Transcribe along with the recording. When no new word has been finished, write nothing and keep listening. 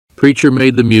Preacher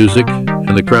made the music,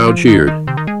 and the crowd cheered.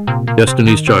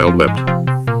 Destiny's Child wept.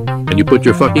 And you put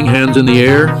your fucking hands in the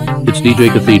air, it's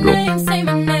DJ Cathedral. Say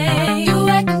my name, you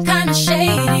acting kinda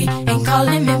shady, ain't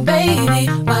calling me baby,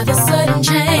 why the sudden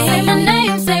change?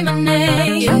 Say my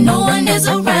name, if no one is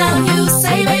around you,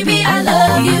 say baby I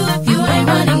love you, if you ain't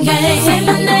running game. Say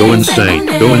my name, Go insane,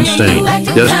 go insane.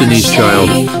 Destiny's Child,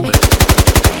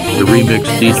 the remix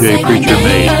DJ Preacher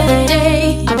made.